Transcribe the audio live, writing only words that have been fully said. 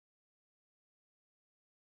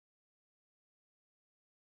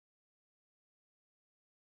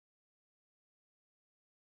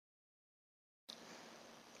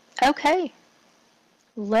Okay,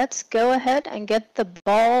 let's go ahead and get the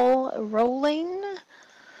ball rolling.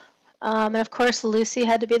 And of course, Lucy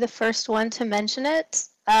had to be the first one to mention it.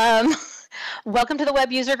 Welcome to the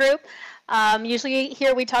web user group. Usually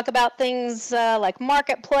here we talk about things like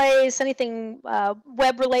marketplace, anything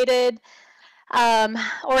web related,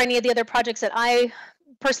 or any of the other projects that I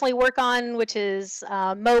personally work on, which is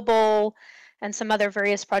mobile and some other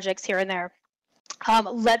various projects here and there.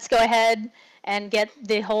 Let's go ahead and get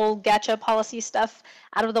the whole gacha policy stuff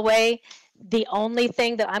out of the way. The only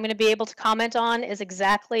thing that I'm going to be able to comment on is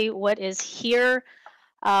exactly what is here,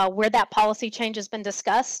 where that policy change has been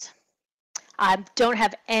discussed. I don't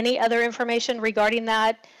have any other information regarding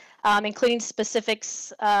that, including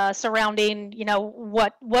specifics surrounding,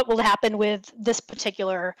 what will happen with this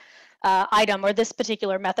particular item or this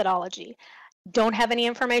particular methodology. Don't have any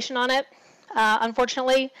information on it,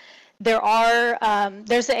 unfortunately.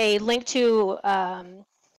 There's a link to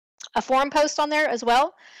a forum post on there as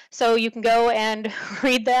well, so you can go and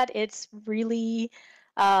read that. It's really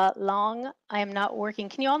long. I am not working.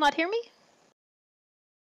 Can you all not hear me?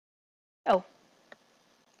 Oh.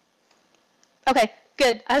 Okay,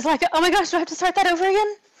 good. I was like, oh my gosh, do I have to start that over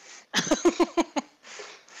again?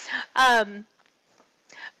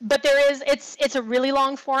 But it's a really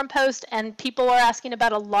long forum post, and people are asking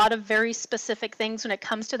about a lot of very specific things when it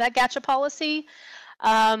comes to that gacha policy.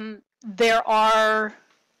 There are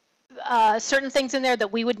certain things in there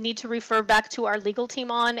that we would need to refer back to our legal team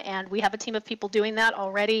on, and we have a team of people doing that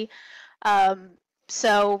already.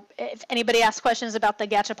 So if anybody asks questions about the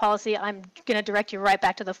gacha policy, I'm going to direct you right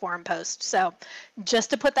back to the forum post. So just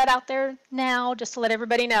to put that out there now, just to let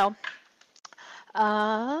everybody know.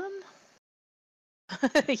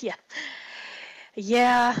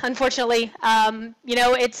 Yeah, unfortunately,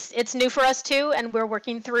 it's new for us too, and we're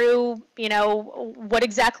working through, what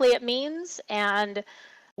exactly it means, and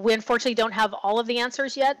we unfortunately don't have all of the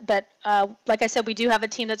answers yet, but like I said, we do have a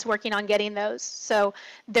team that's working on getting those. So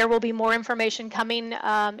there will be more information coming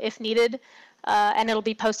if needed, and it'll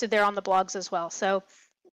be posted there on the blogs as well. So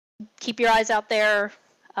keep your eyes out there,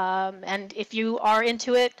 and if you are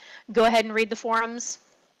into it, go ahead and read the forums.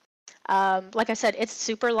 Like I said, it's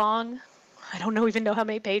super long. I don't even know how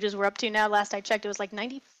many pages we're up to now. Last I checked, it was like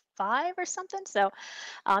 95 or something. So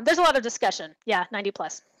there's a lot of discussion. Yeah, 90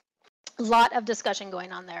 plus. A lot of discussion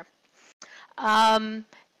going on there.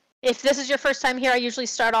 If this is your first time here, I usually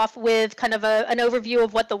start off with kind of an overview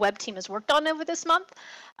of what the web team has worked on over this month,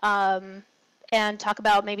 and talk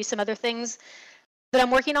about maybe some other things that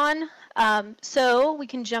I'm working on. So we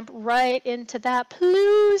can jump right into that.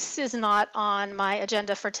 Plus is not on my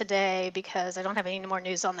agenda for today because I don't have any more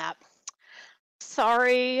news on that.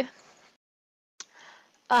 Sorry.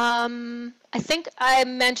 I think I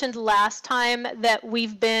mentioned last time that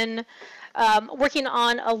we've been working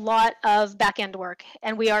on a lot of back-end work,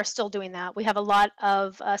 and we are still doing that. We have a lot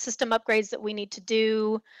of system upgrades that we need to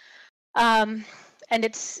do, and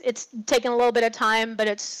it's taken a little bit of time, but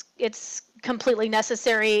it's completely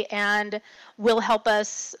necessary and will help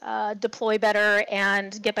us deploy better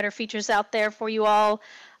and get better features out there for you all,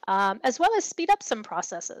 as well as speed up some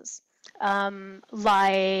processes,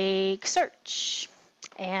 like search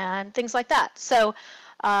and things like that. So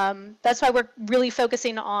that's why we're really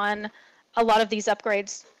focusing on a lot of these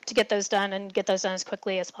upgrades to get those done and get those done as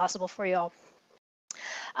quickly as possible for you all.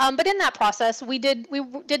 But in that process, we did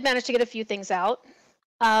manage to get a few things out.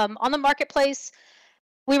 On the marketplace,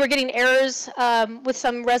 we were getting errors with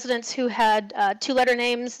some residents who had two-letter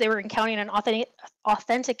names. They were encountering an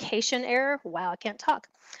authentication error. Wow, I can't talk.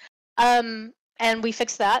 And we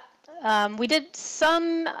fixed that. We did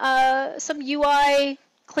some UI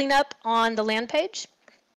cleanup on the land page.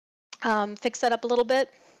 Fix that up a little bit.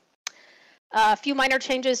 A few minor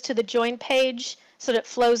changes to the join page so that it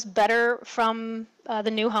flows better from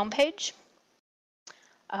the new home page.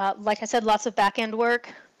 Like I said, lots of back-end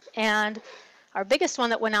work. And our biggest one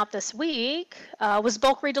that went out this week was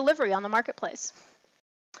bulk redelivery on the marketplace.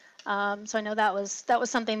 So I know that was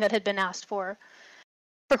something that had been asked for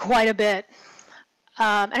quite a bit.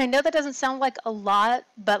 And I know that doesn't sound like a lot,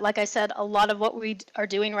 but like I said, a lot of what we are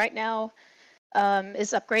doing right now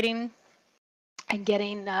is upgrading and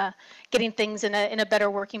getting things in a better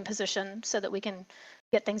working position so that we can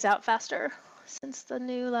get things out faster. Since the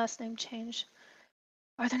new last name change,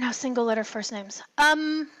 are there now single letter first names?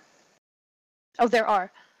 Oh, there are.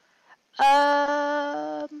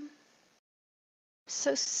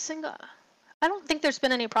 So single. I don't think there's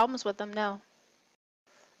been any problems with them. No,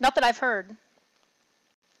 not that I've heard.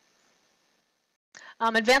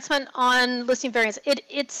 Advancement on listing variants.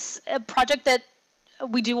 It's a project that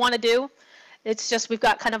we do want to do. It's just we've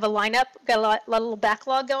got kind of a lineup, got a little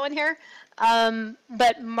backlog going here.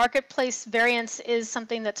 But marketplace variants is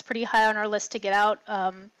something that's pretty high on our list to get out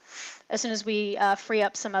as soon as we free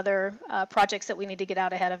up some other projects that we need to get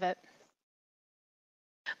out ahead of it.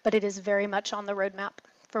 But it is very much on the roadmap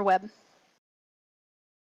for web.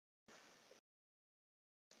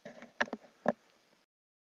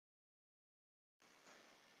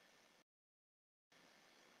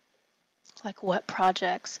 Like what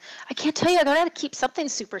projects? I can't tell you. I gotta keep something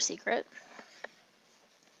super secret.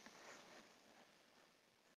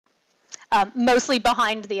 Mostly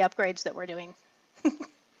behind the upgrades that we're doing.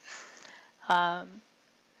 But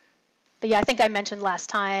yeah, I think I mentioned last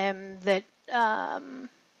time that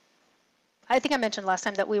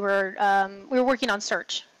we were working on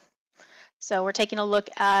search. So we're taking a look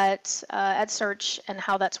at search and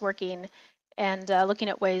how that's working, and looking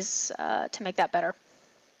at ways to make that better.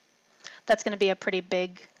 That's going to be a pretty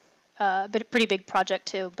big project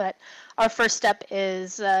too. But our first step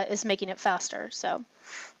is making it faster. So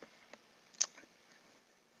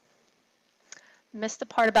missed the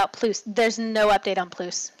part about Plus. There's no update on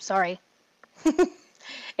Plus. Sorry.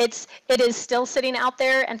 It is still sitting out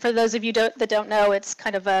there, and for those of you that don't know, it's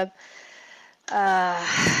kind of a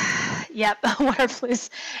yep, water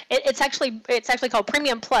Plus. It's actually called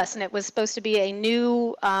Premium Plus, and it was supposed to be a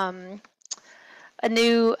new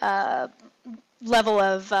level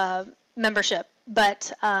of membership,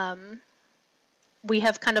 but we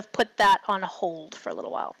have kind of put that on hold for a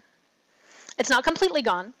little while. It's not completely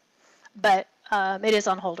gone, but it is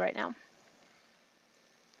on hold right now.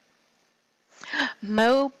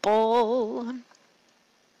 Mobile.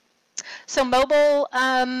 So mobile,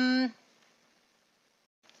 let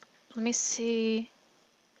me see.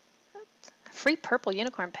 Free purple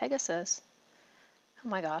unicorn Pegasus. Oh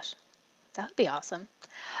my gosh, that would be awesome.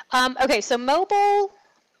 Okay, so mobile,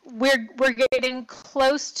 we're getting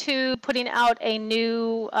close to putting out a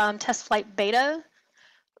new test flight beta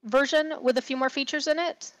version with a few more features in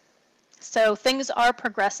it. So things are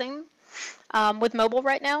progressing with mobile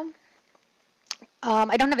right now.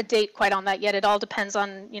 I don't have a date quite on that yet. It all depends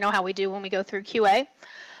on how we do when we go through QA.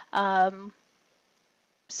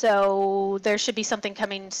 So there should be something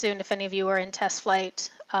coming soon. If any of you are in test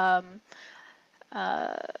flight,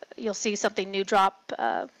 you'll see something new drop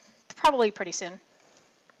probably pretty soon.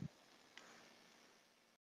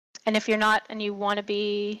 And if you're not and you want to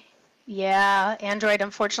be, yeah, Android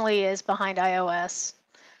unfortunately is behind iOS.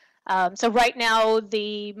 So right now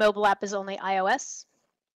the mobile app is only iOS.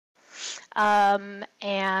 And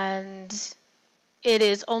it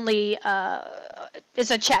is only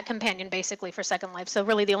it's a chat companion basically for Second Life. So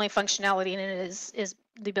really the only functionality in it is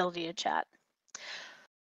the ability to chat.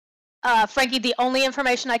 Frankie, the only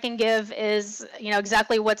information I can give is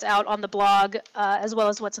exactly what's out on the blog as well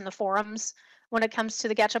as what's in the forums when it comes to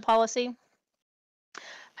the gacha policy.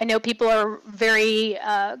 I know people are very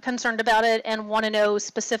concerned about it and want to know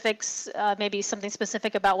specifics, maybe something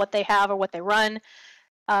specific about what they have or what they run.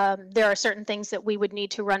 There are certain things that we would need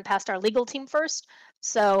to run past our legal team first.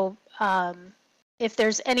 So if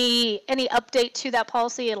there's any update to that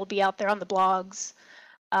policy, it'll be out there on the blogs.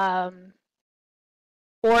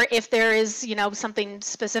 Or if there is, something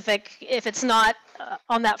specific, if it's not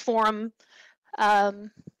on that forum,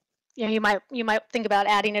 you might think about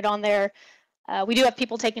adding it on there. We do have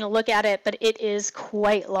people taking a look at it, but it is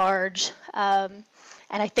quite large.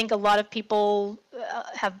 And I think a lot of people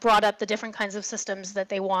have brought up the different kinds of systems that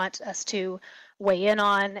they want us to weigh in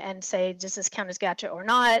on and say, does this count as gacha or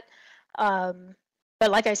not?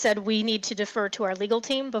 But like I said, we need to defer to our legal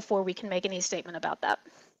team before we can make any statement about that.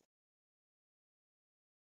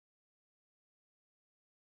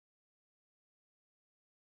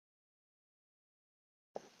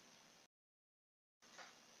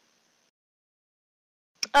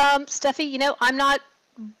 Steffi, I'm not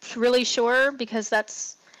really sure because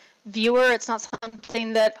that's viewer. It's not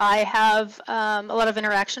something that I have a lot of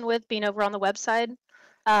interaction with being over on the website.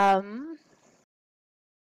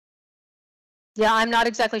 Yeah, I'm not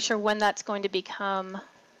exactly sure when that's going to become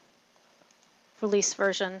release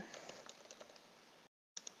version.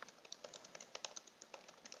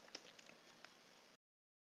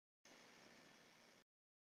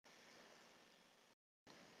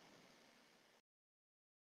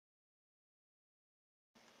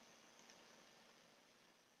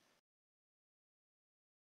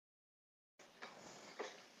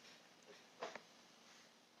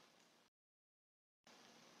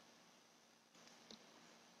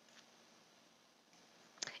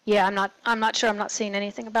 Yeah, I'm not sure. I'm not seeing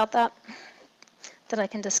anything about that I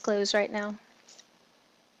can disclose right now.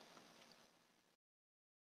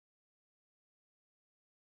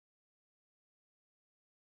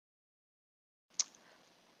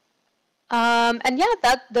 And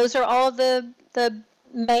yeah, those are all the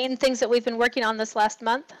main things that we've been working on this last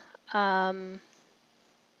month. So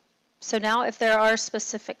now if there are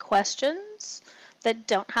specific questions that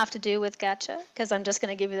don't have to do with Gacha, because I'm just going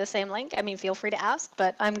to give you the same link. I mean, feel free to ask,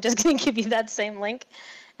 but I'm just going to give you that same link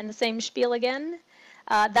and the same spiel again.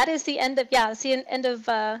 That is the end of, yeah, it's the end of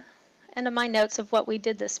my notes of what we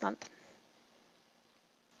did this month.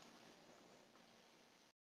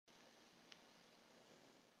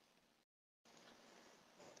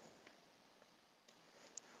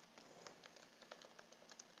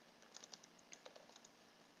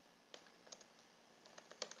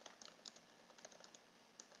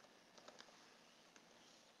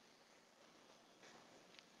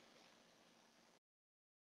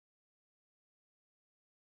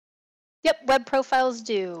 Yep, web profiles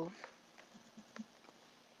do.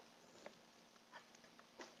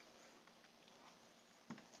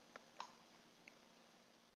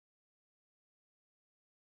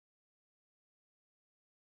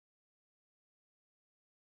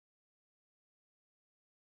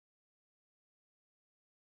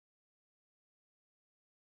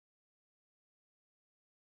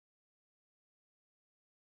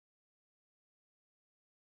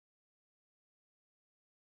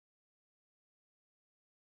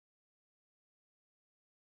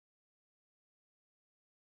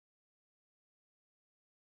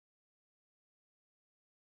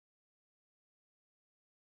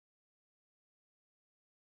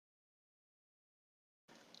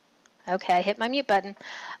 Okay, I hit my mute button.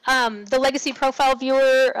 The legacy profile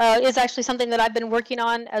viewer is actually something that I've been working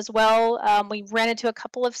on as well. We ran into a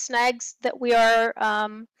couple of snags that we are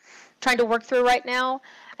trying to work through right now.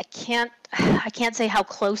 I can't say how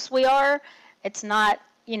close we are. It's not,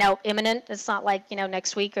 imminent. It's not like,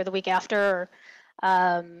 next week or the week after.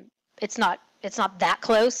 Or, it's not that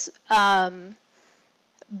close.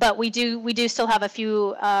 But we do still have a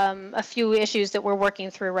few issues that we're working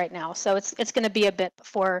through right now. So it's going to be a bit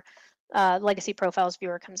before Legacy Profiles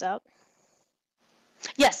Viewer comes out.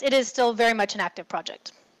 Yes, it is still very much an active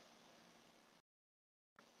project.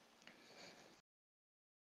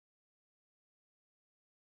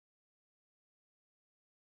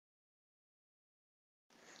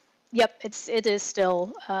 Yep, it is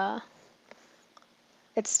still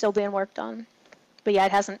it's still being worked on, but yeah,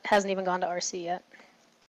 it hasn't even gone to RC yet.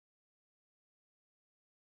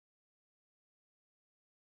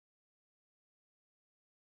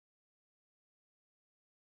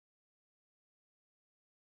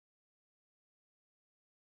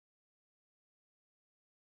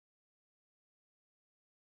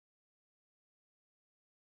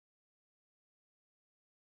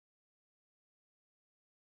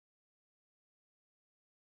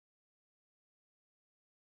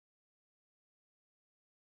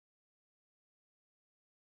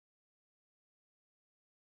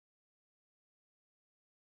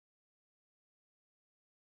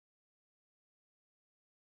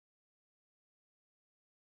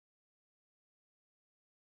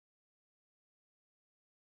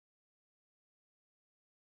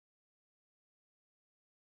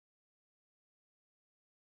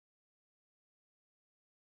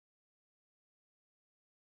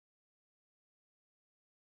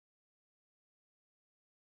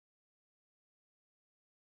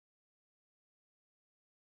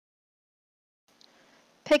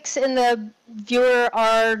 Picks in the viewer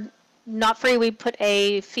are not free. We put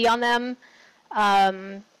a fee on them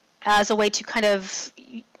as a way to kind of,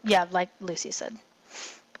 yeah, like Lucy said,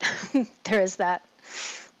 there is that.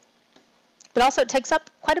 But also it takes up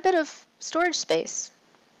quite a bit of storage space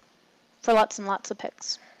for lots and lots of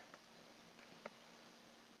pics.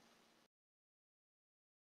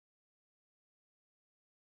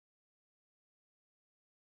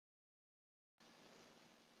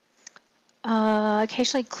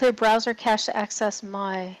 Occasionally clear browser cache to access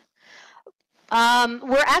my.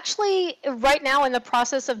 We're actually right now in the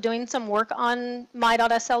process of doing some work on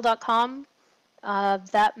my.sl.com.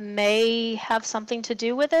 That may have something to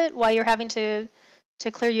do with it, why you're having to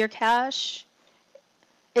clear your cache.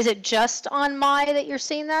 Is it just on my that you're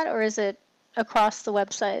seeing that, or is it across the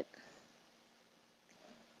website?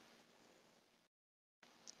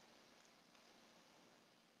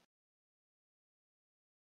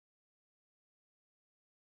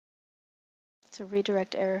 It's a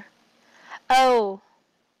redirect error. Oh,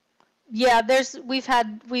 yeah. We've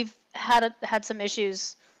had some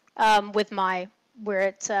issues with my where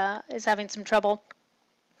it is having some trouble.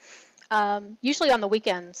 Usually on the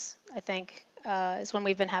weekends, I think, is when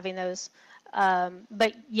we've been having those.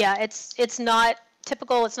 But yeah, it's not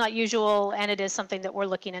typical, it's not usual, and it is something that we're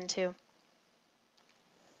looking into.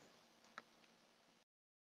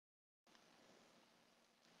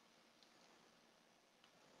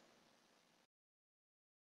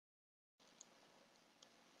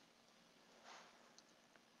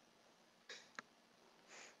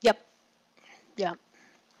 Yeah.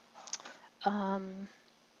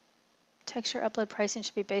 Texture upload pricing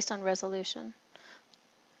should be based on resolution.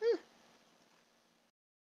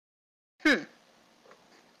 Hmm.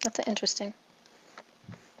 That's interesting.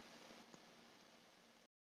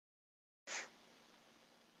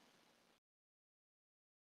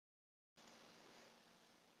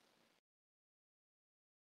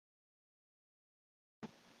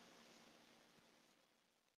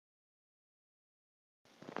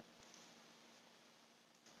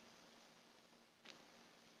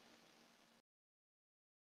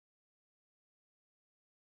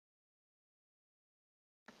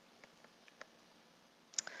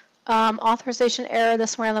 Authorization error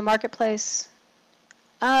this morning on the marketplace.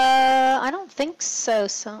 I don't think so,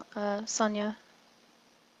 Sonia.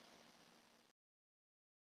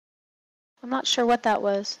 I'm not sure what that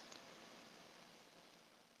was.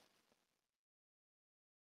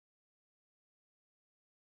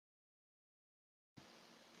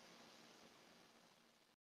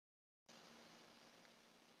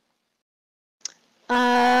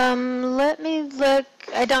 Let me look.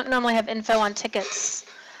 I don't normally have info on tickets.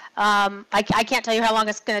 I can't tell you how long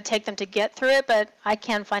it's going to take them to get through it, but I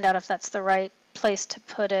can find out if that's the right place to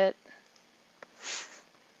put it.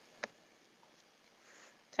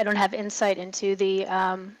 I don't have insight into the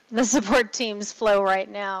support team's flow right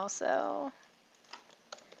now, so.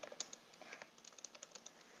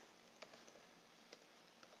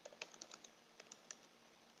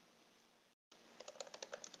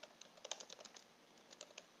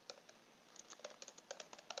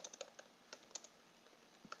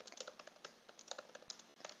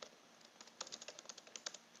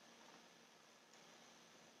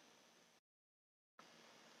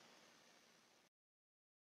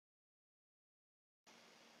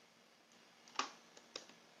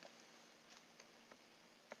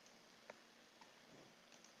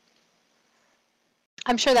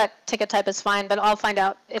 I'm sure that ticket type is fine, but I'll find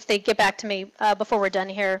out if they get back to me before we're done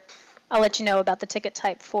here. I'll let you know about the ticket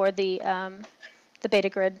type for the beta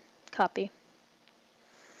grid copy.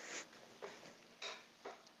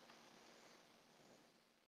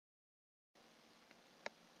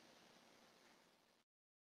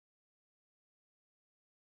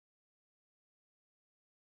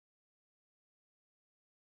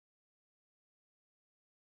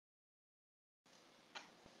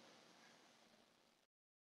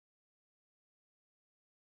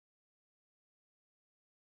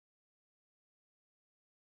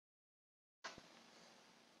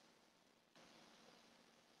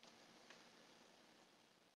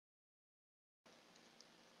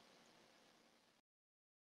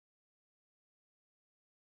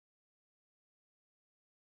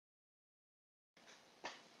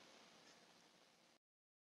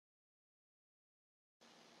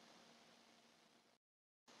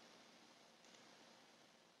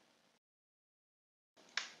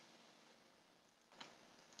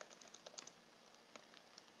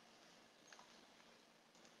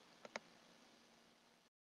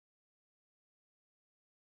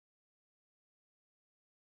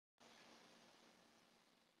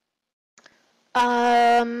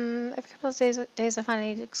 Every couple of days I find I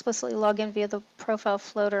need to explicitly log in via the profile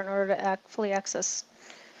floater in order to fully access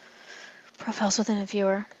profiles within a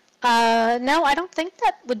viewer. No, I don't think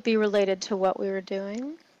that would be related to what we were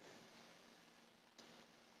doing.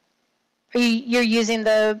 You're using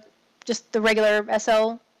just the regular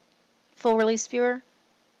SL full release viewer?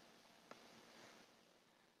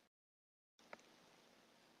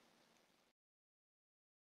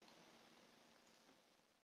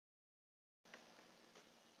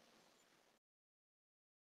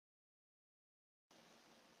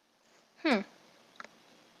 Hmm.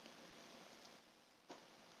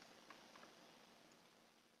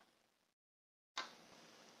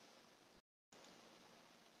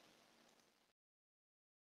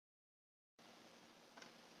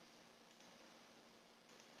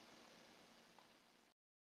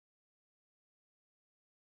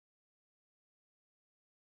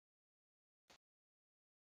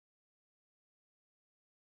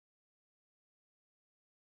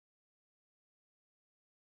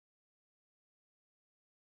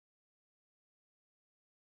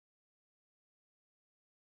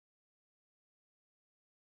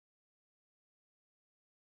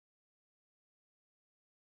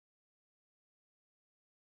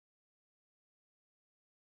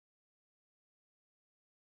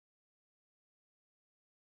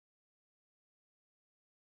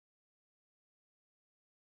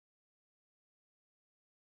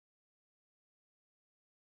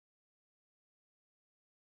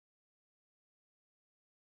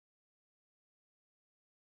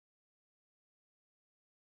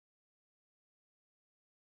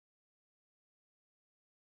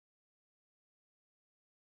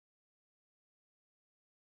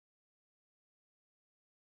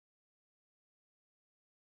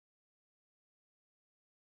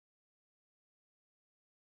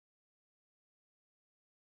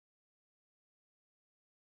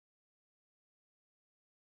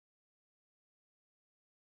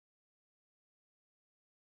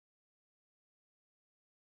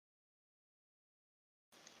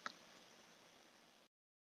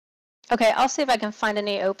 Okay, I'll see if I can find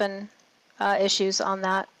any open issues on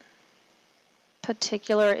that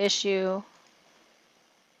particular issue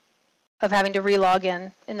of having to relog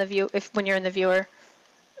in the view when you're in the viewer.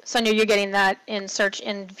 Sonia, you're getting that in search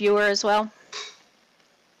in viewer as well?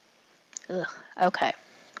 Ugh, okay.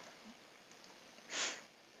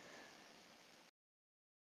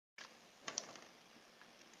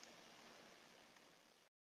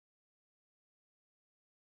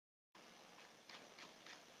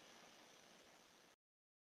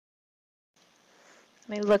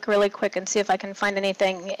 Let me look really quick and see if I can find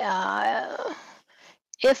anything.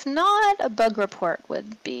 If not, a bug report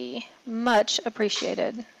would be much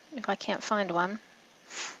appreciated if I can't find one.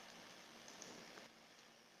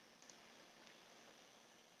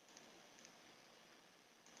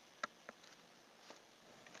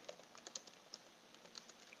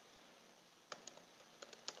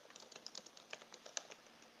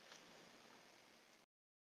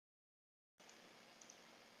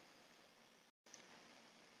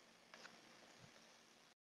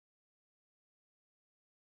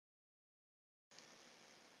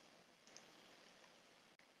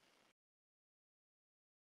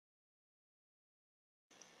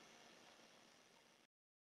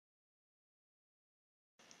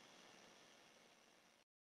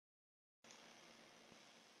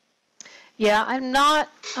 Yeah, I'm not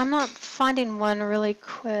finding one really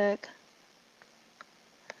quick.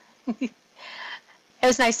 It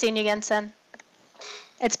was nice seeing you again, Sen.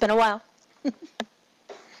 It's been a while.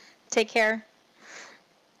 Take care.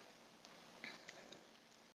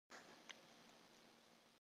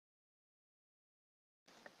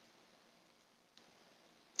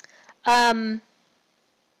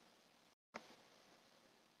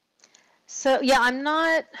 So yeah, I'm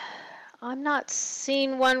not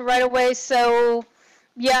seeing one right away. So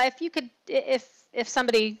yeah, if you could, if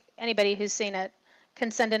anybody who's seen it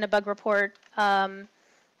can send in a bug report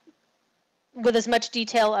with as much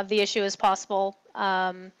detail of the issue as possible.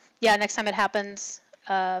 Yeah, next time it happens,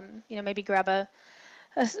 maybe grab a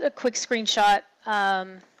quick screenshot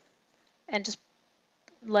and just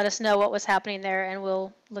let us know what was happening there, and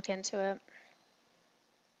we'll look into it.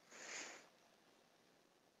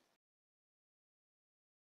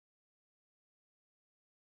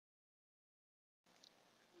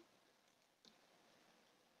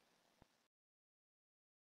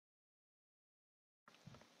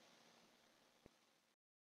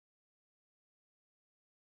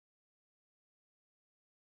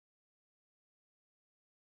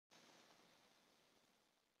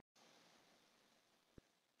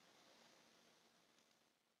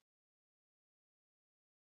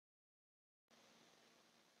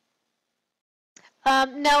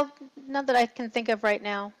 No, none that I can think of right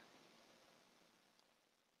now.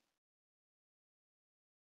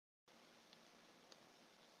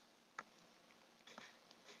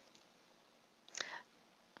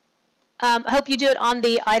 I hope you do it on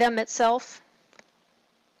the item itself.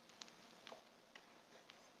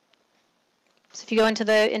 So if you go into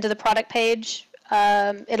the product page,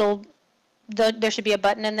 there should be a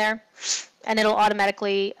button in there, and it'll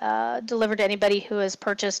automatically deliver to anybody who has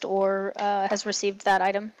purchased or has received that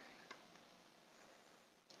item.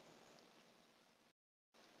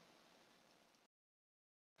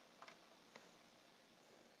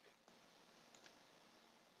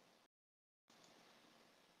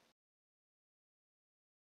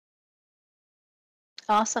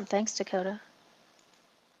 Awesome, thanks, Dakota.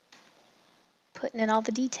 Putting in all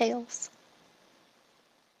the details.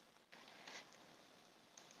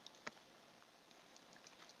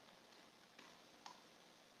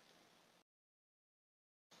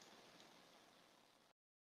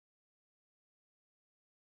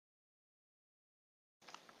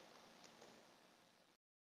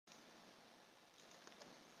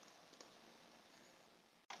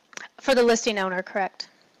 For the listing owner, correct.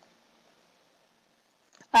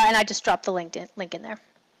 And I just dropped the link in there.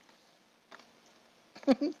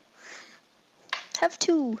 Have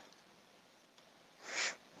two.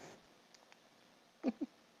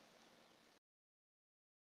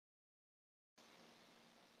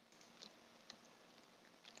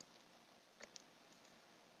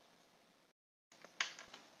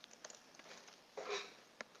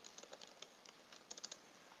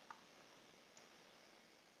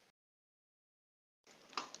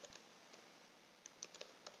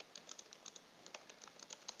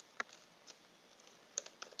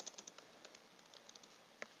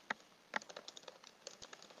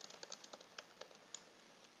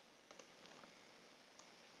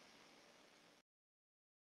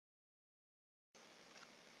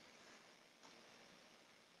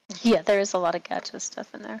 Yeah, there is a lot of gacha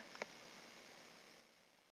stuff in there.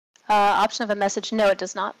 Option of a message. No, it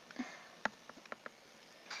does not.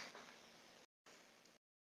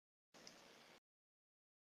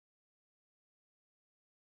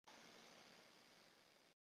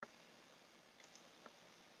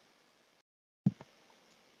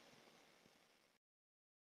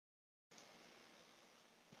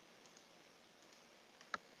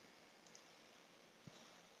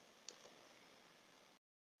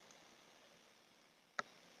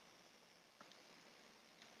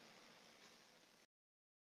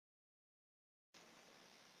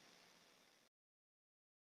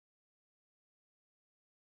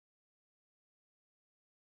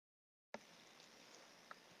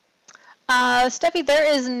 Steffi, there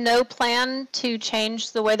is no plan to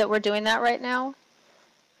change the way that we're doing that right now.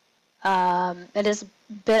 It is a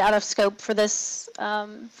bit out of scope for this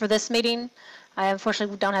meeting. I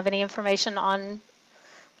unfortunately don't have any information on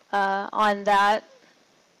that,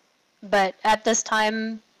 but at this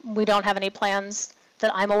time we don't have any plans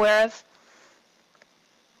that I'm aware of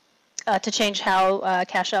to change how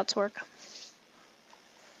cash outs work.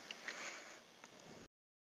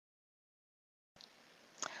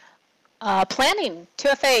 Planning.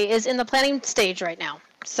 2FA is in the planning stage right now,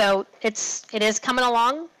 so it is coming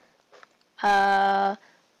along.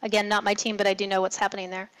 Again, not my team, but I do know what's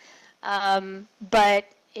happening there. But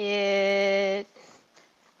I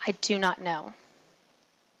do not know.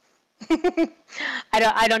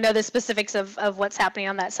 I don't know the specifics of what's happening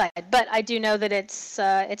on that side, but I do know that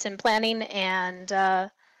it's in planning and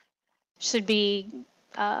should be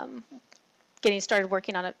getting started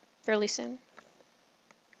working on it fairly soon.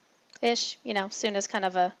 Ish, soon is kind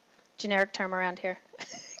of a generic term around here.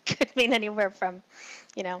 Could mean anywhere from,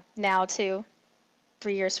 now to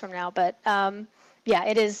 3 years from now, but yeah,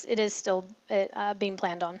 it is still being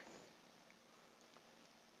planned on.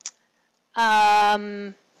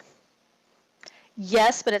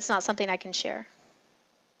 Yes, but it's not something I can share.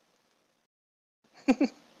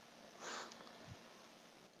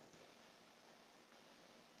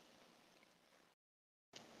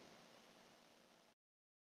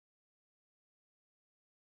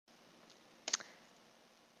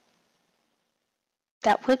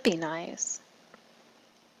 That would be nice.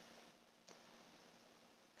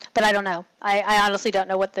 But I don't know. I honestly don't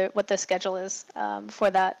know what the schedule is for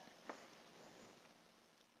that.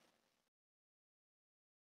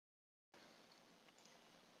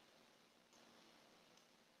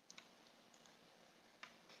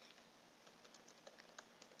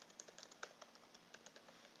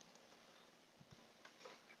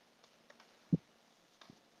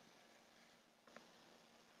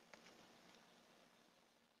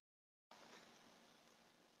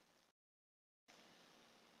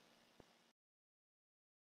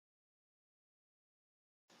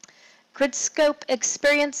 Gridscope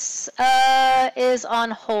experience is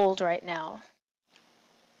on hold right now.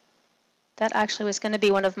 That actually was going to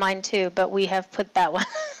be one of mine too, but we have put that one.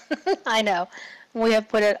 I know. We have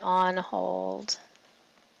put it on hold.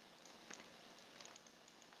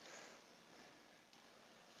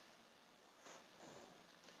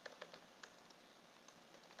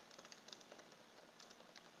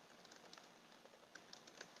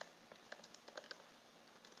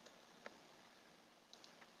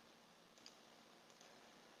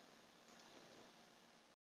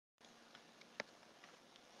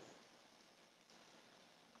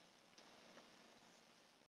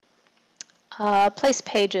 Place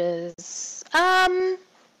pages.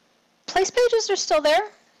 Place pages are still there.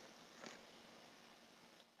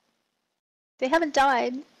 They haven't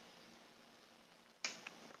died.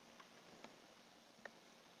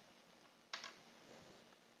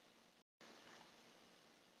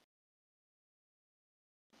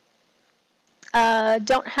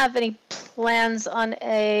 Don't have any plans on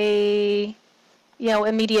a,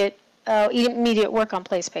 immediate work on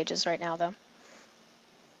place pages right now, though.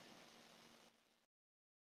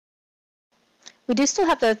 We do still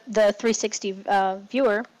have the 360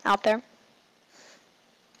 viewer out there,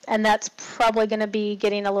 and that's probably going to be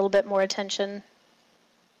getting a little bit more attention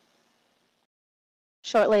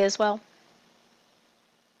shortly as well.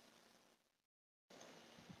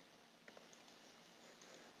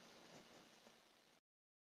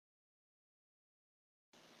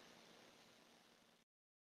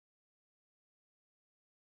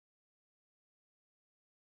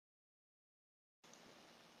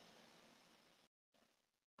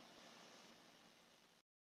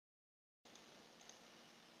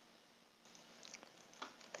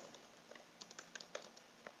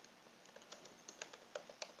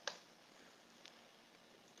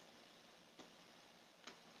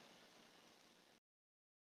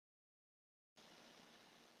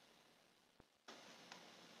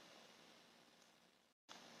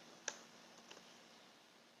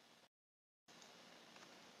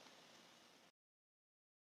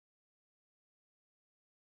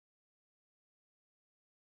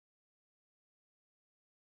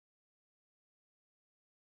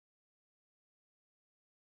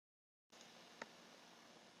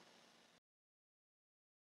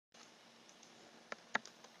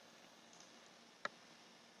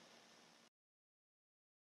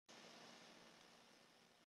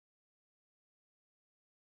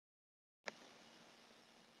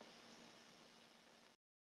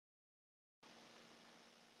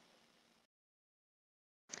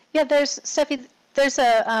 Yeah, there's Steffi. There's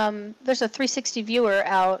a 360 viewer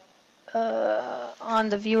out on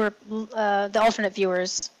the the alternate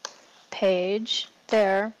viewers page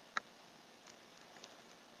there.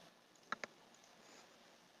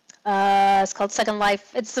 It's called Second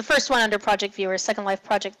Life. It's the first one under Project Viewer, Second Life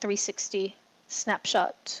Project 360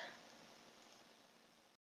 snapshot.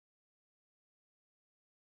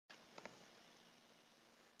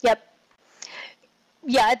 Yep.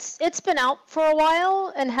 Yeah, it's been out for a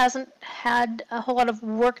while and hasn't had a whole lot of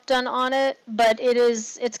work done on it, but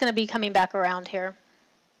it's going to be coming back around here.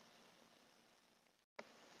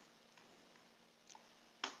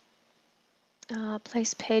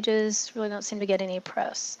 Place pages really don't seem to get any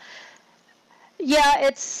press. Yeah,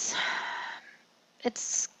 it's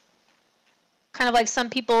kind of like some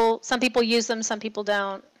people use them, some people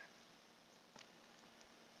don't.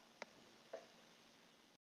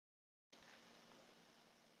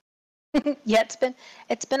 Yeah,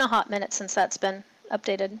 it's been a hot minute since that's been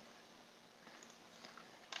updated.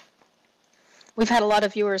 We've had a lot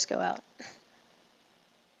of viewers go out.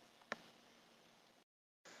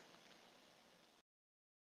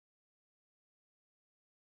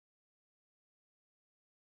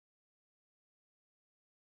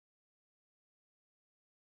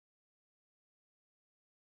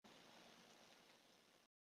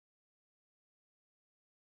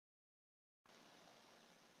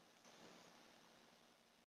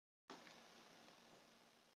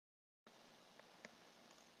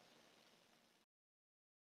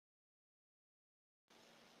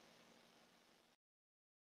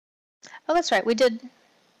 Oh, that's right. We did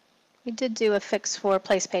do a fix for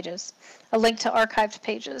place pages, a link to archived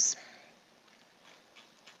pages.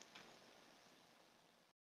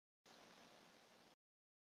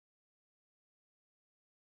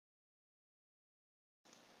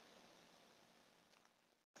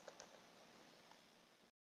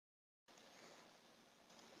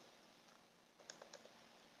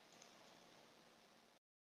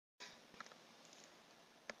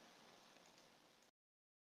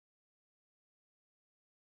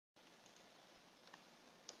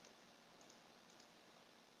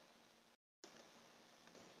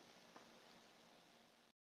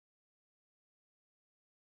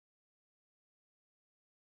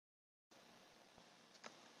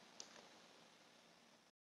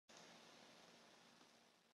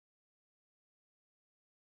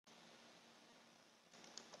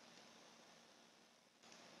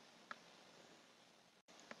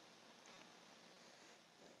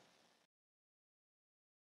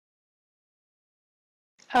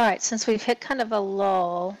 All right, since we've hit kind of a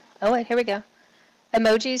lull. Oh wait, here we go.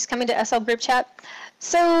 Emojis coming to SL group chat.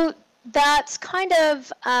 So that's kind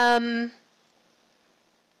of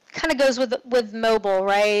goes with mobile,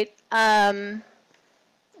 right?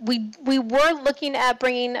 We were looking at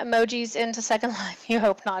bringing emojis into Second Life. You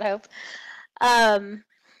hope, not hope.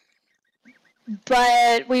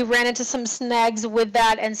 But we ran into some snags with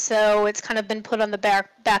that, and so it's kind of been put on the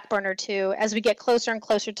back burner too. As we get closer and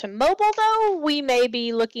closer to mobile, though, we may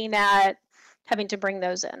be looking at having to bring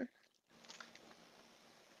those in.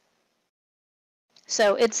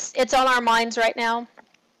 So it's on our minds right now,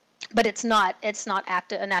 but it's not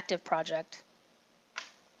an active project.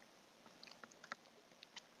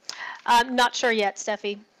 Not sure yet,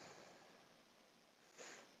 Steffi.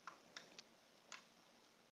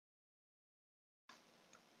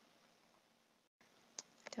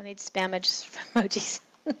 Don't need spam emojis.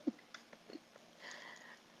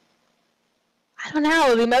 I don't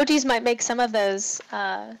know. The emojis might make some of those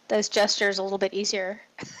gestures a little bit easier.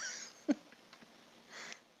 So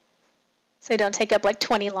they don't take up like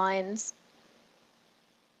 20 lines.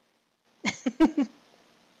 All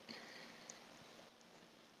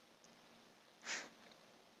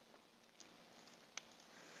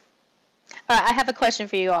right, I have a question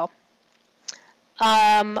for you all.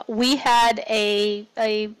 We had a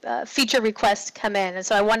feature request come in, and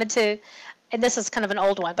so I wanted to, and this is kind of an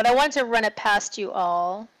old one, but I wanted to run it past you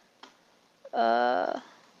all. One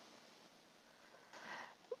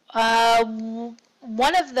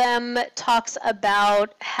of them talks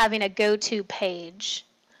about having a go-to page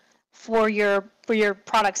for your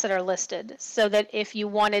products that are listed, so that if you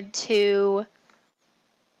wanted to,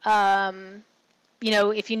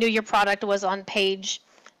 if you knew your product was on page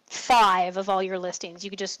 5 of all your listings, you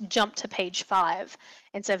could just jump to page 5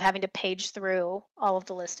 instead of having to page through all of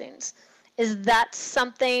the listings. Is that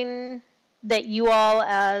something that you all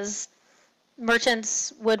as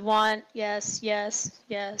merchants would want? Yes, yes,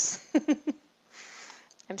 yes.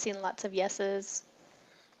 I'm seeing lots of yeses.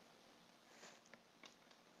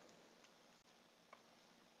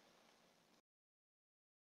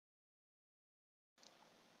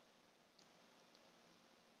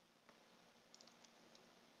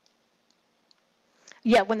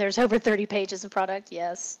 Yeah, when there's over 30 pages of product,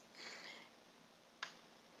 yes.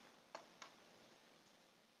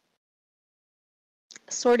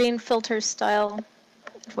 Sorting, filter, style,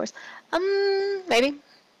 of course. Maybe.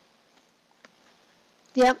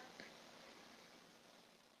 Yep.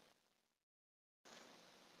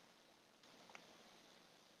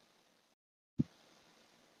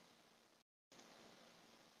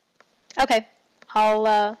 Okay.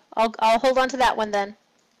 I'll hold on to that one then.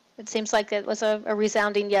 It seems like it was a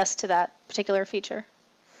resounding yes to that particular feature.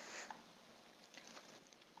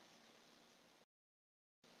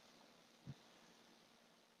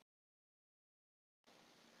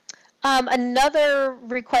 Another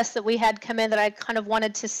request that we had come in that I kind of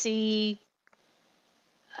wanted to see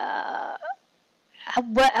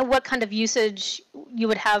what kind of usage you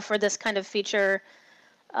would have for this kind of feature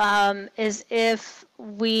is if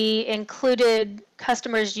we included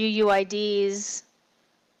customers' UUIDs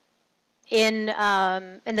in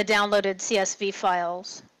the downloaded CSV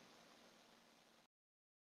files.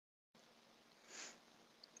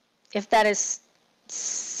 If that is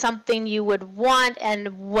something you would want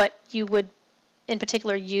and what you would in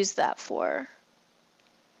particular use that for.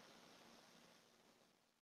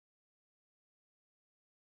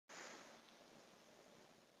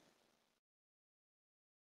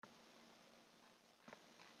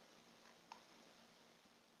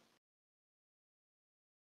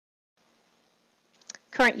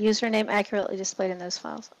 Current username accurately displayed in those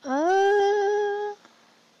files.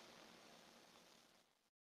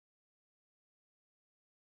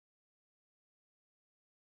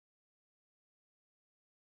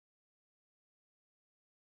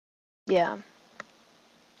 Yeah.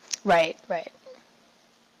 Right, right.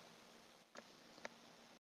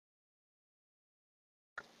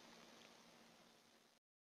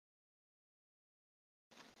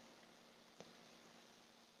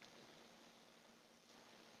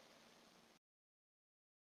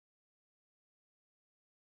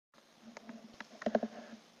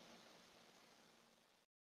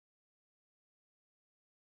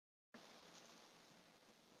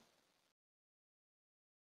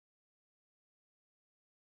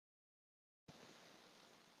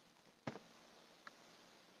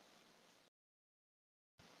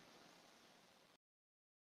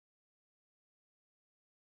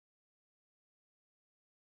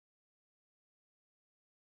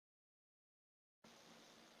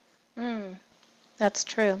 That's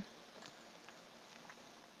true.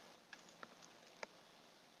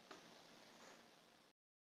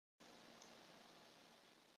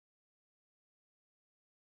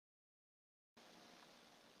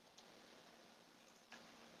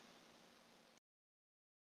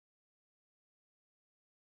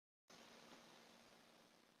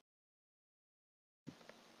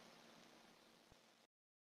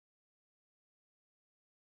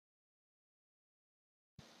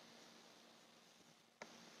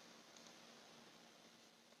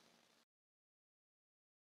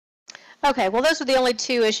 Okay, well, those were the only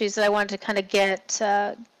two issues that I wanted to kind of get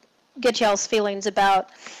y'all's feelings about.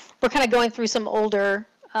 We're kind of going through some older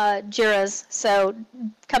JIRAs, so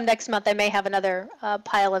come next month I may have another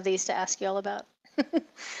pile of these to ask you all about.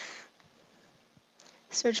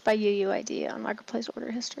 Search by UUID on Marketplace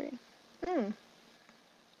order history. I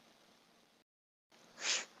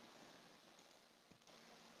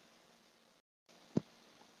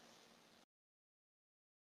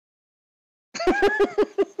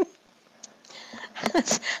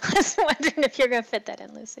was wondering if you're going to fit that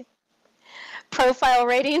in, Lucy. Profile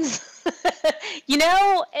ratings. You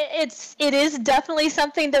know, it is definitely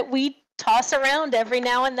something that we toss around every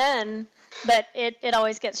now and then, but it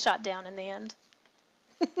always gets shot down in the end.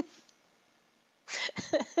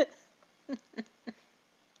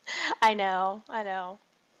 I know.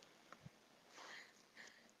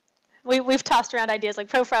 We've tossed around ideas like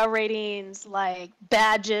profile ratings, like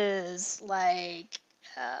badges, like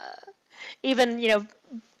even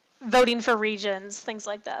voting for regions, things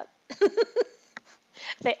like that.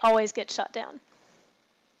 They always get shut down.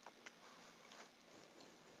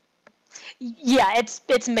 Yeah,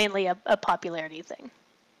 it's mainly a popularity thing.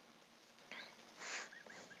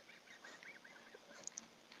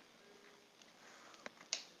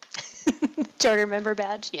 Charter member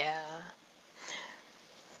badge, yeah.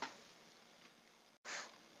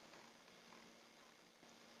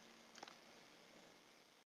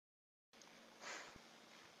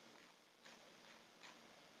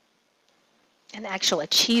 An actual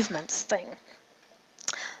achievements thing.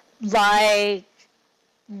 Like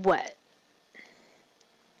what?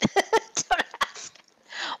 Don't ask.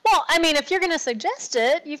 Well, I mean, if you're going to suggest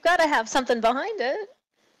it, you've got to have something behind it.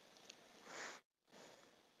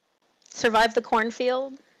 Survive the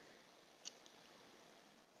cornfield.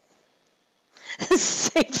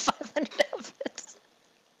 Save 500 outfits.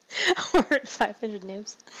 Or 500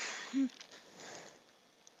 noobs.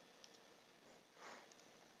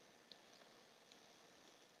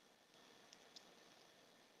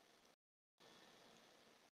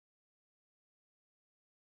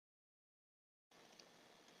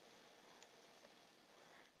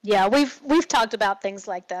 Yeah, we've talked about things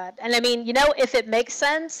like that. And I mean, you know, if it makes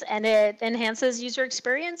sense and it enhances user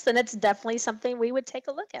experience, then it's definitely something we would take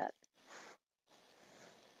a look at.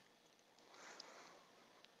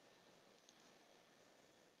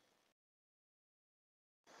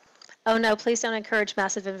 Oh no, please don't encourage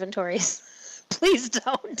massive inventories. Please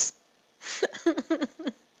don't.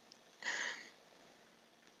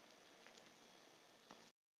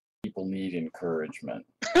 People need encouragement.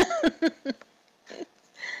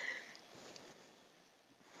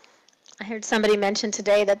 I heard somebody mention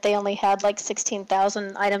today that they only had like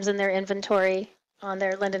 16,000 items in their inventory on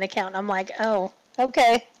their Linden account. I'm like, oh,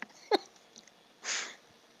 okay.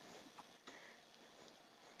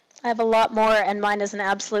 I have a lot more, and mine is an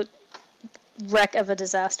absolute wreck of a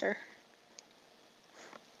disaster.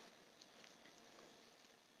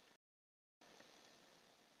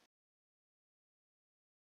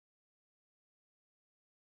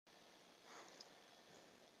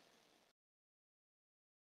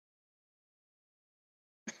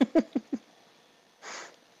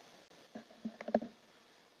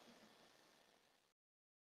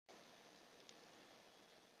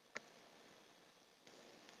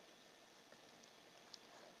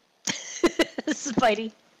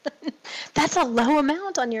 Spidey. That's a low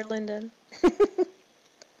amount on your Linden.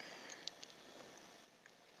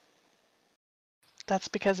 That's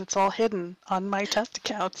because it's all hidden on my test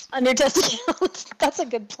accounts. On your test accounts. That's a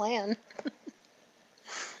good plan.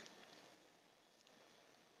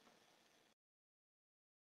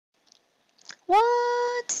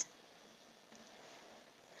 What?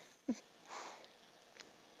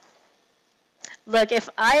 Look, if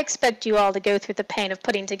I expect you all to go through the pain of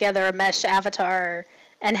putting together a mesh avatar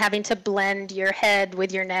and having to blend your head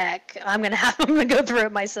with your neck, I'm gonna go through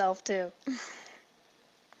it myself too.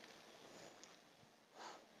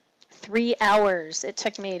 3 hours it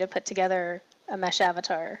took me to put together a mesh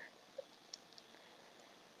avatar.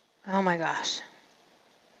 Oh my gosh.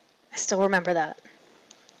 I still remember that.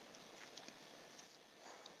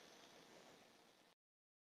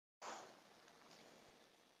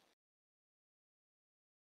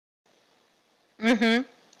 Mm-hmm.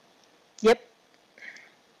 Yep.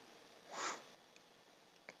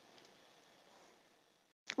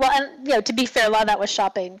 Well, and you know, to be fair, a lot of that was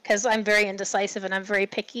shopping because I'm very indecisive and I'm very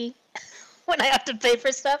picky when I have to pay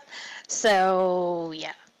for stuff. So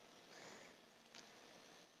yeah.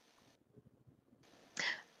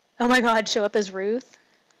 Oh my God, show up as Ruth.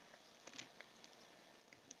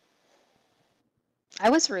 I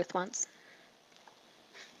was Ruth once.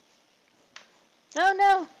 Oh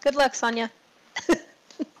no, good luck, Sonia.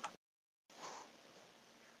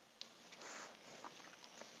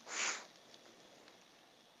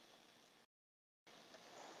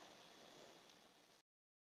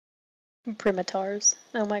 Primitars.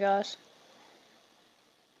 Oh my gosh.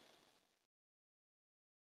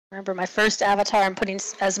 I remember my first avatar and putting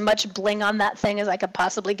as much bling on that thing as I could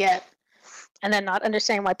possibly get, and then not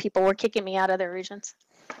understanding why people were kicking me out of their regions.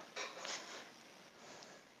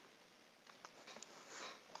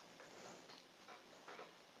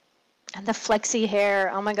 And the flexy hair.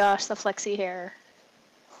 Oh my gosh, the flexy hair.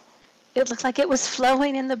 It looked like it was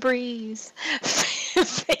flowing in the breeze.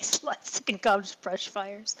 Face lights and gums brush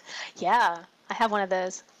fires. Yeah, I have one of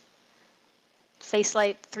those. Face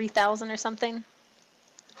Light 3000 or something.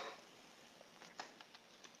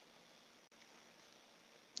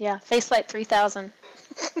 Yeah, Face Light 3000.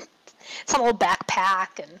 Some old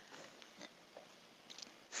backpack and.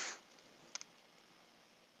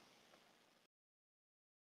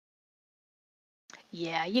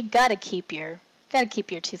 Yeah, you gotta keep your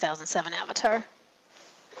 2007 avatar.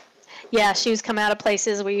 Yeah, shoes come out of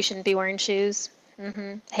places where you shouldn't be wearing shoes.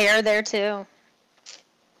 Hair there too.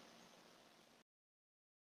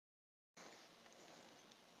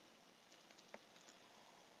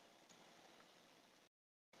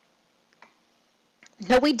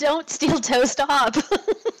 No, we don't steal toe stop.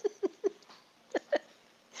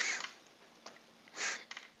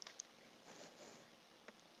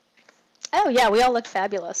 Oh yeah, we all look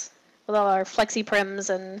fabulous with all our flexi prims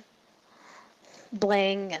and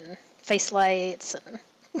bling and face lights and.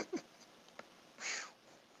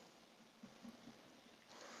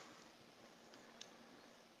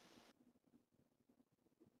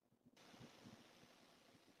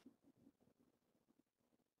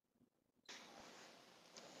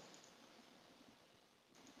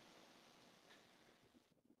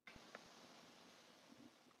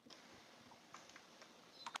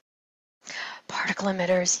 Dark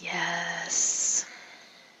limiters, yes.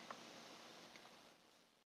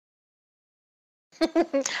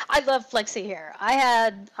 I love flexi hair. I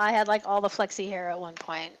had like all the flexi hair at one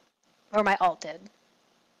point, or my alt did.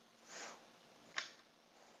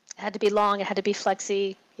 It had to be long. It had to be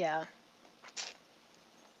flexi. Yeah.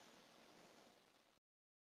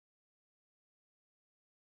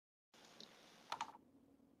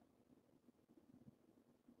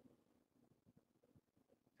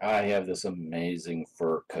 I have this amazing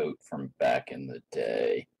fur coat from back in the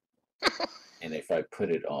day. And if I put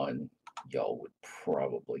it on, y'all would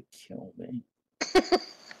probably kill me.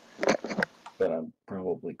 But I'm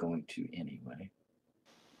probably going to anyway.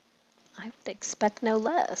 I would expect no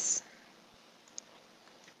less.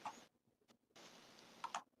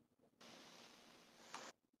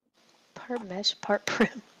 Part mesh, part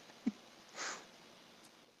prim.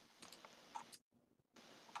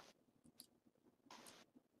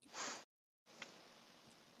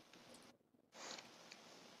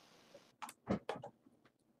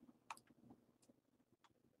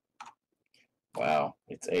 Wow,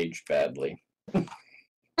 it's aged badly. I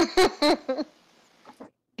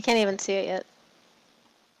can't even see it yet.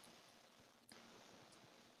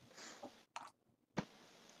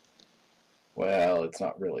 Well, it's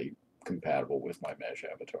not really compatible with my mesh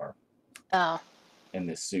avatar. Oh. And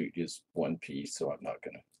this suit is one piece, so I'm not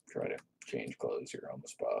going to try to change clothes here on the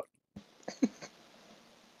spot.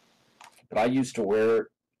 But I used to wear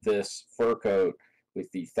this fur coat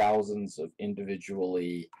with the thousands of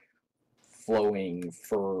individually flowing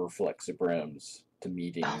fur flexibrims to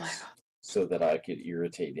meetings so that I could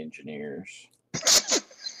irritate engineers.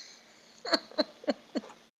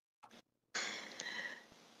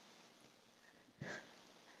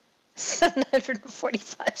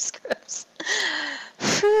 745 scripts.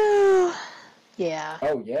 Whew. Yeah.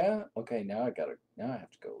 Oh yeah? Okay, now I have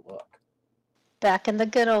to go look. Back in the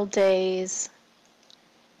good old days.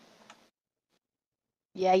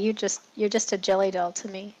 Yeah, you're just a jelly doll to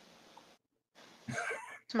me.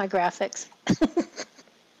 My graphics.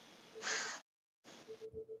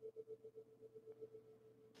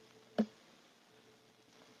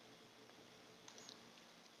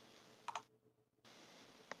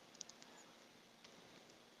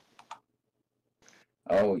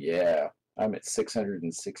 Oh yeah. I'm at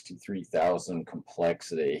 663,000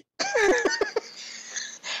 complexity.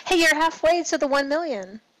 Hey, you're halfway to the 1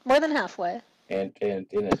 million. More than halfway. And in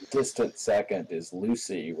a distant second is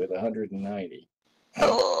Lucy with 190.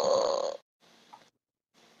 Oh.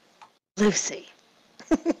 Lucy.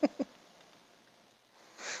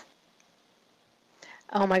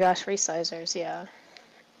 Oh my gosh, resizers, yeah.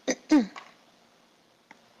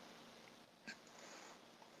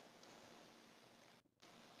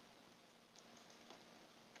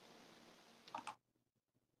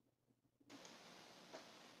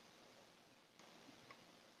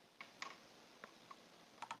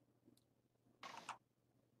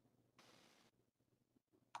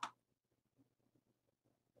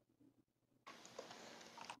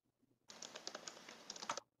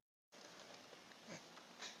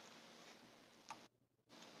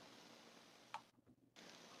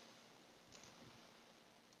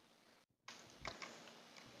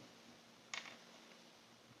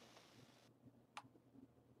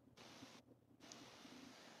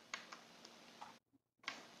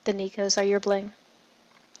 The Nikos are your bling.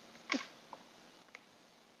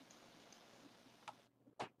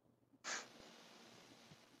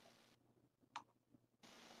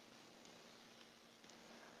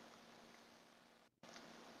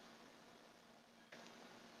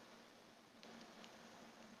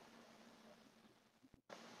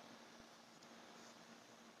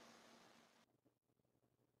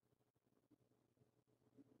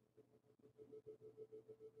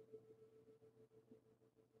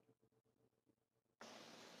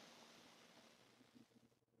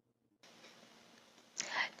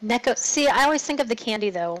 Necco. See, I always think of the candy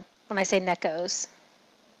though when I say Neckos.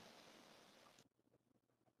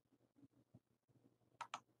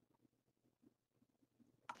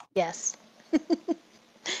 Yes.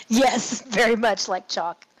 Yes, very much like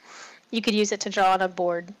chalk. You could use it to draw on a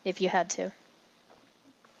board if you had to.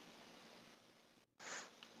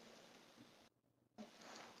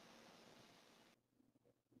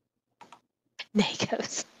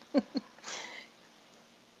 Neckos.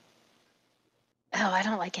 Oh, I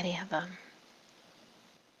don't like any of them.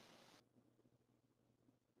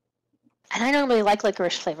 And I don't really like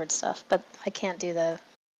licorice flavored stuff, but I can't do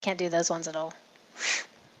those ones at all.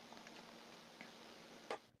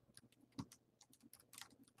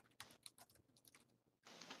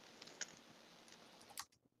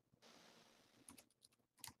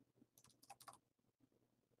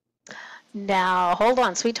 Now, hold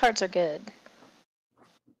on. Sweet tarts are good.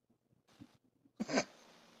 I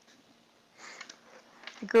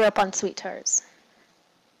grew up on sweet tarts.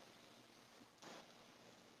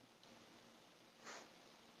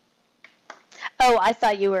 Oh, I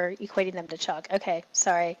thought you were equating them to chalk. Okay,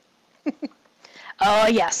 sorry. Oh,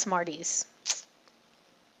 yeah, Smarties.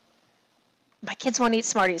 My kids won't eat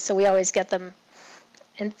Smarties, so we always get them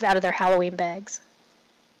out of their Halloween bags.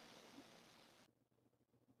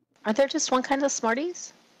 Aren't there just one kind of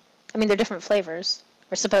Smarties? I mean, they're different flavors,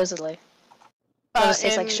 or supposedly. It just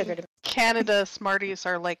tastes like sugar to me. Canada, Smarties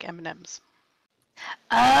are like M&Ms.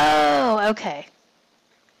 Oh, okay.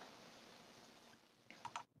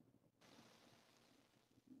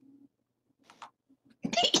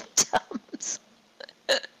 Tums.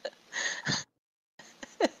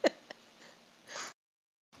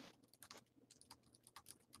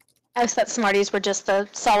 I thought Smarties were just the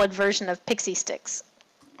solid version of Pixie Sticks.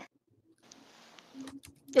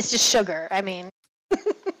 It's just sugar. I mean,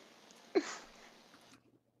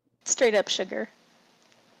 straight up sugar.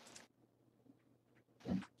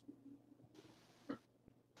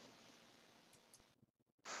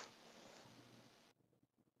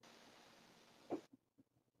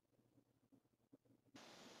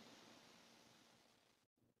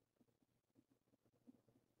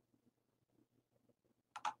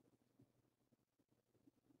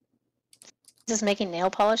 Is this making nail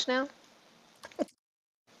polish now?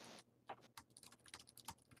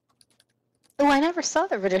 Oh, I never saw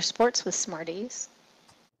the Ritter Sports with Smarties.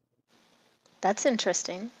 That's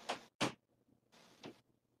interesting.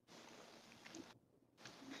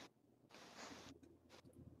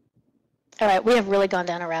 All right, we have really gone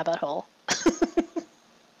down a rabbit hole.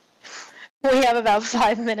 We have about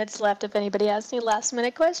 5 minutes left if anybody has any last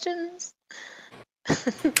minute questions.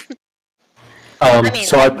 So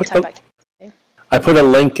I put a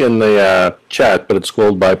link in the chat, but it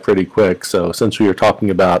scrolled by pretty quick. So since we were talking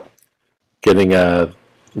about getting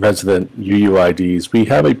resident UUIDs, we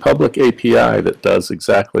have a public API that does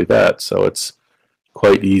exactly that. So it's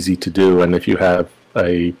quite easy to do. And if you have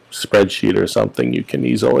a spreadsheet or something, you can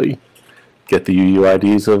easily get the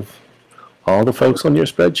UUIDs of all the folks on your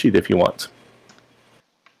spreadsheet if you want.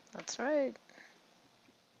 That's right.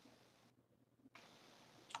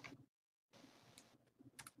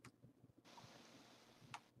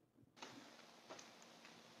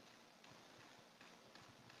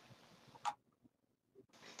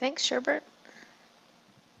 Thanks, Sherbert.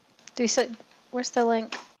 Do you say, where's the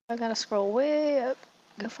link? I gotta scroll way up.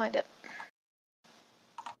 Go find it.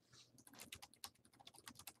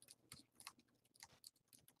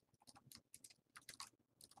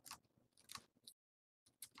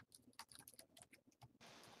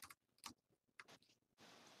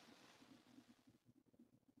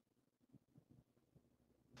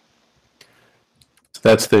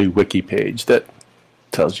 That's the wiki page that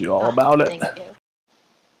tells you all about it. Thank you.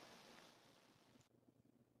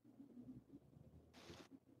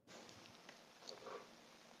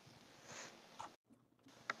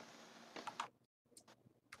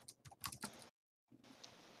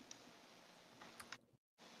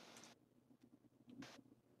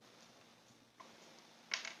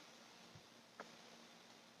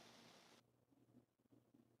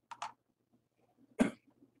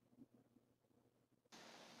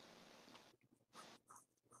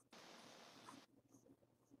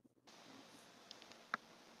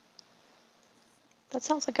 That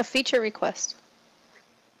sounds like a feature request.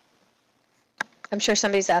 I'm sure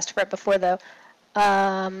somebody's asked for it before, though.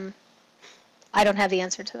 I don't have the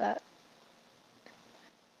answer to that.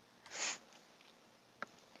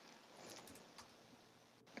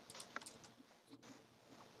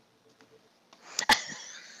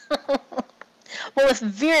 Well, if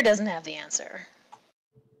Veer doesn't have the answer.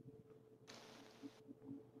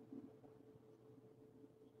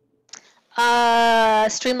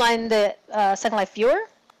 Streamline the Second Life viewer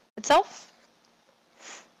itself.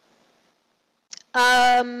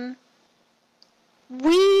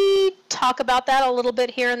 We talk about that a little bit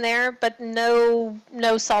here and there, but no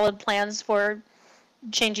solid plans for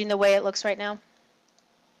changing the way it looks right now.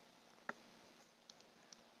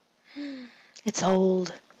 It's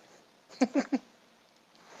old.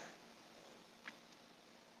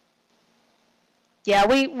 Yeah,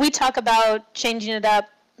 we talk about changing it up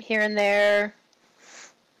here and there.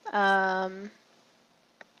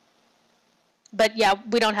 But yeah,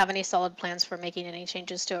 we don't have any solid plans for making any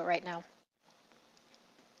changes to it right now.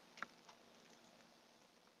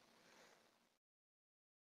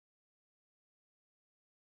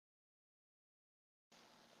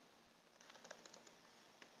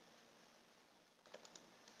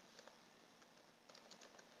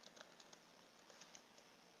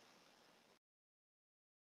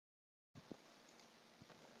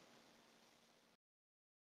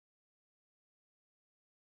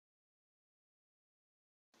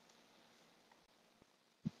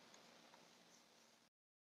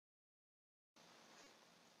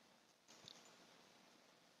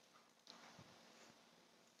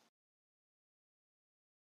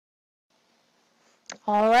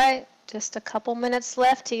 All right, just a couple minutes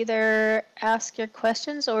left to either ask your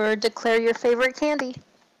questions or declare your favorite candy.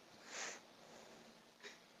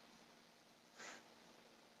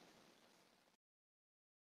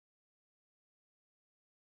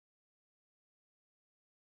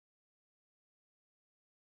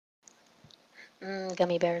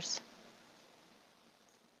 Gummy bears.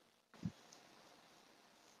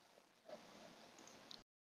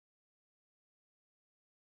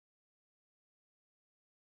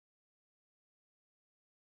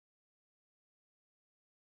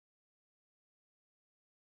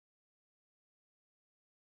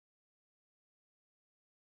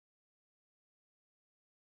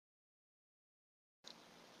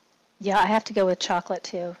 Yeah, I have to go with chocolate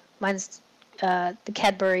too. Mine's the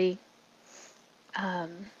Cadbury,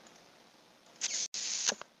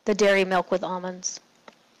 the dairy milk with almonds.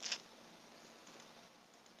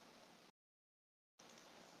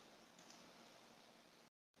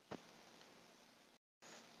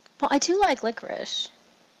 Well, I do like licorice.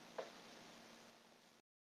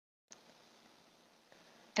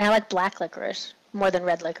 And I like black licorice more than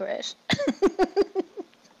red licorice.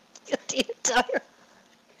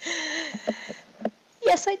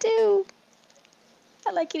 Yes, I do.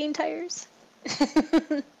 I like eating tires.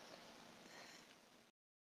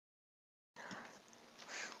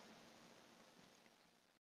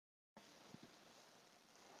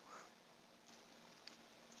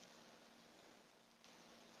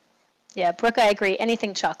 Yeah, Brooke, I agree.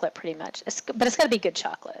 Anything chocolate, pretty much. But it's got to be good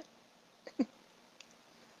chocolate.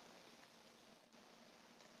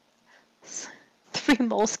 Three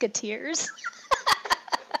Musketeers.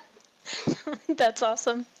 That's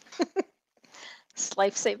awesome. It's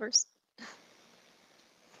lifesavers.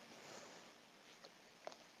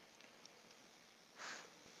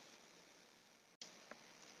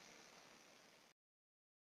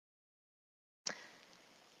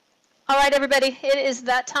 All right, everybody, it is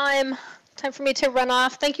that time. Time for me to run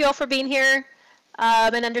off. Thank you all for being here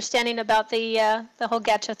and understanding about the whole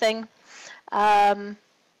gacha thing.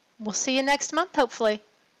 We'll see you next month, hopefully.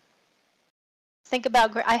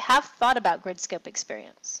 I have thought about grid scope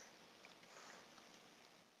experience,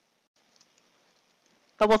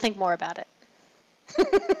 but we'll think more about it.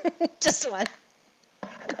 Just one.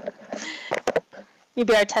 You'll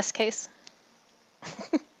be our test case.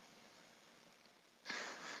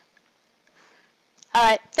 All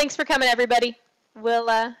right, thanks for coming, everybody. We'll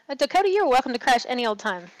Dakota, you're welcome to crash any old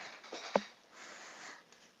time.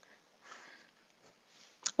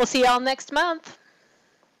 We'll see y'all next month.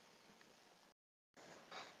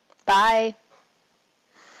 Bye.